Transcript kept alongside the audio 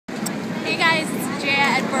Hey guys, it's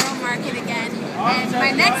Vijaya at Borough Market again, and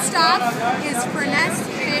my next stop is Furness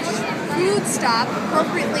Fish Food Stop,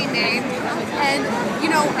 appropriately named. And you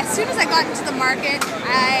know, as soon as I got into the market,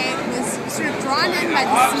 I was sort of drawn in by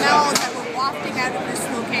the smells that were wafting out of this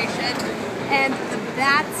location, and the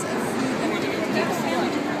vats of food that are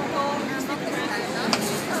beautiful.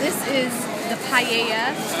 This is the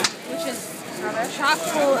paella, which is chock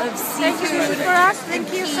full of seafood,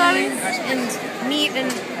 and meat,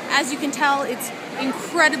 and as you can tell, it's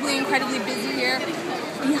incredibly busy here.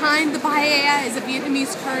 Behind the paella is a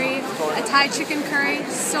Vietnamese curry, a Thai chicken curry.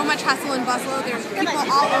 So much hustle and bustle. There's people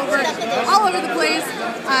all over the place.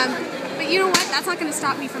 But you know what? That's not going to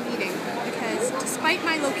stop me from eating, because despite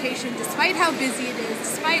my location, despite how busy it is,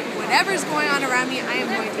 despite whatever's going on around me, I am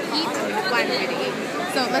going to eat. I'm going to find a way to eat.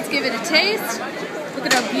 So let's give it a taste. Look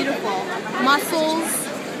at how beautiful. Mussels,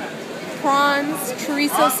 prawns,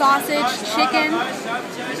 chorizo sausage, chicken.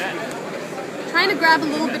 Trying to grab a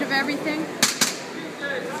little bit of everything.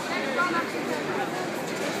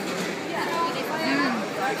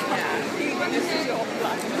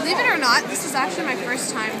 Believe it or not, this is actually my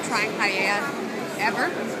first time trying paella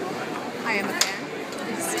ever. I am a fan.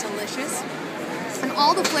 It's delicious. And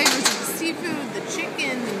all the flavors of the seafood, the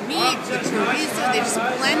chicken, the meat, the chorizo, they just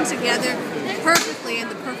blend together perfectly,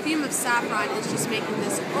 and the perfume of saffron is just making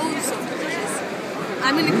this oh so delicious.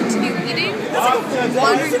 I'm going to continue eating. Let's go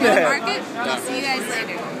wandering through the market. I'll see you guys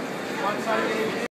later.